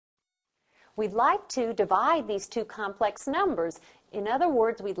we'd like to divide these two complex numbers. In other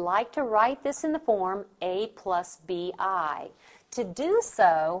words, we'd like to write this in the form a plus bi. To do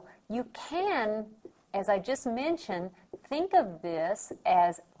so, you can, as I just mentioned, think of this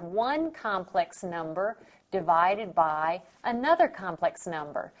as one complex number divided by another complex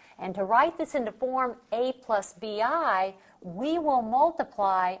number. And to write this into form a plus bi, we will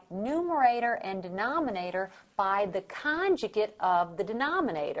multiply numerator and denominator by the conjugate of the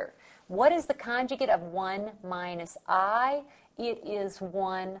denominator. What is the conjugate of 1 minus I? It is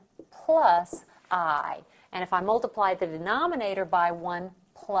 1 plus I. And if I multiply the denominator by 1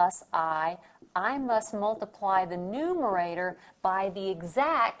 plus I must multiply the numerator by the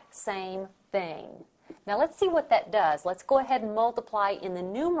exact same thing. Now let's see what that does. Let's go ahead and multiply in the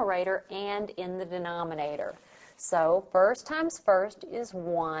numerator and in the denominator. So first times first is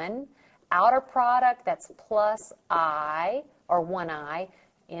 1. Outer product, that's plus I, or 1I.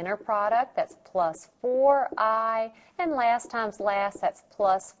 Inner product, that's plus 4I. And last times last, that's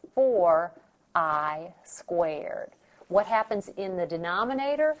plus 4I squared. What happens in the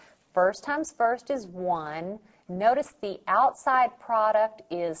denominator? First times first is 1. Notice the outside product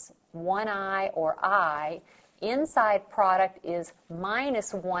is 1I or I. Inside product is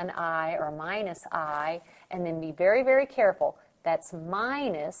minus 1I or minus I. And then be very, very careful. That's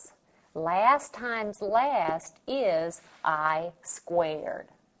minus. Last times last is I squared.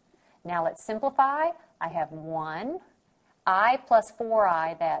 Now let's simplify. I have 1. I plus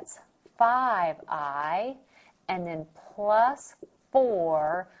 4I, that's 5I. And then plus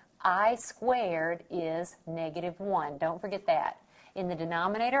 4, I squared is negative 1. Don't forget that. In the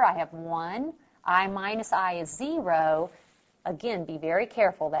denominator, I have 1. I minus I is 0. Again, be very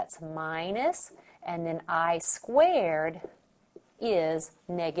careful. That's minus, and then I squared is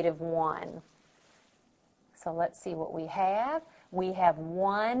negative 1. So let's see what we have. We have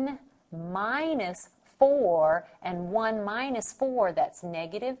 1 minus 4, and 1 minus 4, that's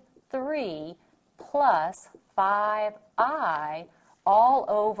negative 3, plus 5I, all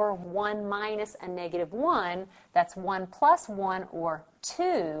over 1 minus a negative 1, that's 1 plus 1, or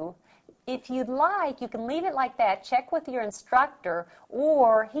 2. If you'd like, you can leave it like that, check with your instructor,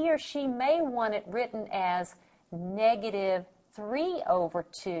 or he or she may want it written as negative 3 over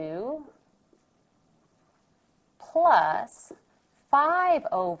 2 plus 5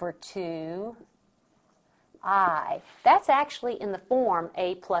 over 2 I. That's actually in the form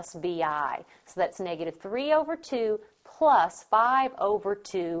a plus bi. So that's negative 3 over 2 plus 5 over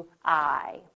 2 I.